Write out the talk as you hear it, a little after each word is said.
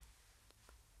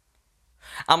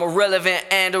I'm irrelevant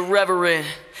and irreverent.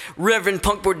 Reverend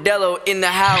Punk Bordello in the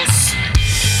house.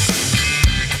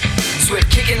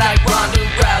 Swift kicking like Ronda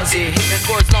Rousey. Hitting the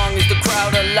chords long as the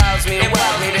crowd allows me. And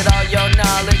wow me that all your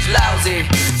knowledge lousy.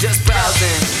 Just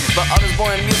browsing, but all this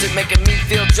boring music making me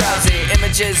feel drowsy.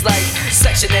 Images like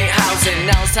Section 8 housing.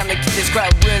 Now it's time to keep this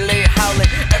crowd really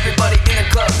howling. Everybody in the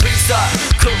club, please start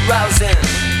carousing.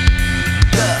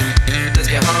 Yeah, let's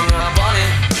get hung up on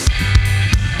it.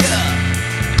 Yeah,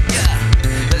 yeah,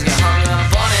 let's get hung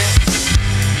up on it.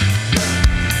 Yeah,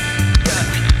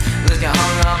 yeah, let's get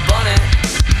hung up on it.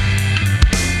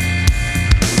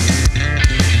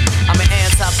 I'm an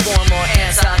anti-formal,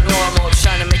 anti-normal,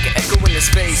 trying to make an echo in the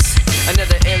space.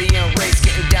 Another alien race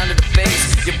getting down to the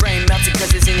base. Your brain melting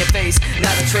cause it's in your face.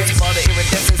 Not a trace of all the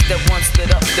iridescence that once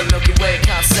lit up the Milky Way.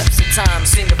 Concepts of time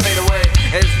seem to fade away.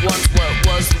 As once what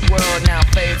was the world now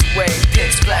fades away.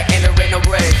 Pitch black and there ain't no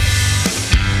gray.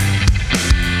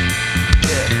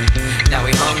 Yeah, now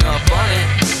we hung up on it.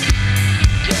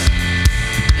 Yeah,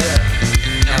 yeah,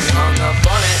 now we hung up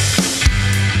on it.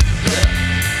 Yeah,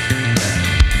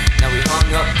 yeah, now we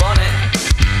hung up on it.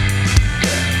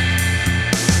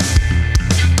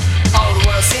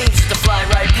 Seems just to fly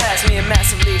right past me, a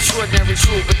massively extraordinary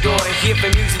troubadour. Here for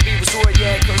music be restored,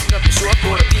 yeah, coasting up the shore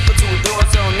for the people to adore.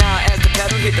 So now as the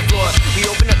pedal hit the floor, we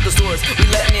open up those doors, we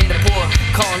letting in the poor,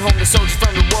 calling home the soldiers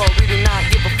from the war. We do not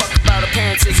give a fuck about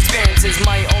appearances. Experiences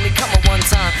might only come at one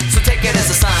time, so take it as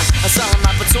a sign, a solemn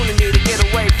opportunity to get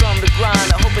away from the grind.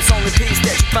 I hope it's only peace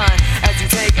that you find as you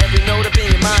take every note up in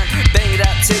your mind. Bang it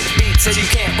out to the beat till you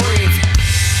can't breathe.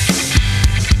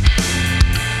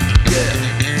 Yeah,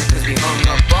 cause we hung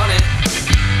up on it.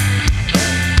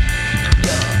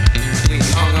 Yeah, we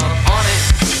hung up on it.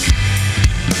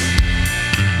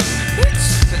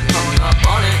 Bitch, we hung up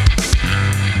on it.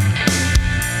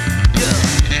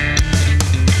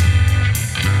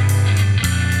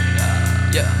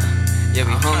 Yeah, yeah,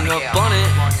 we hung up on it.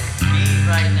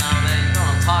 Right now, man, you know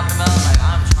what I'm talking about? Like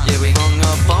I'm trying. Yeah, we hung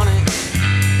up on it.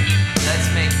 Let's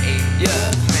make a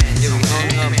yeah.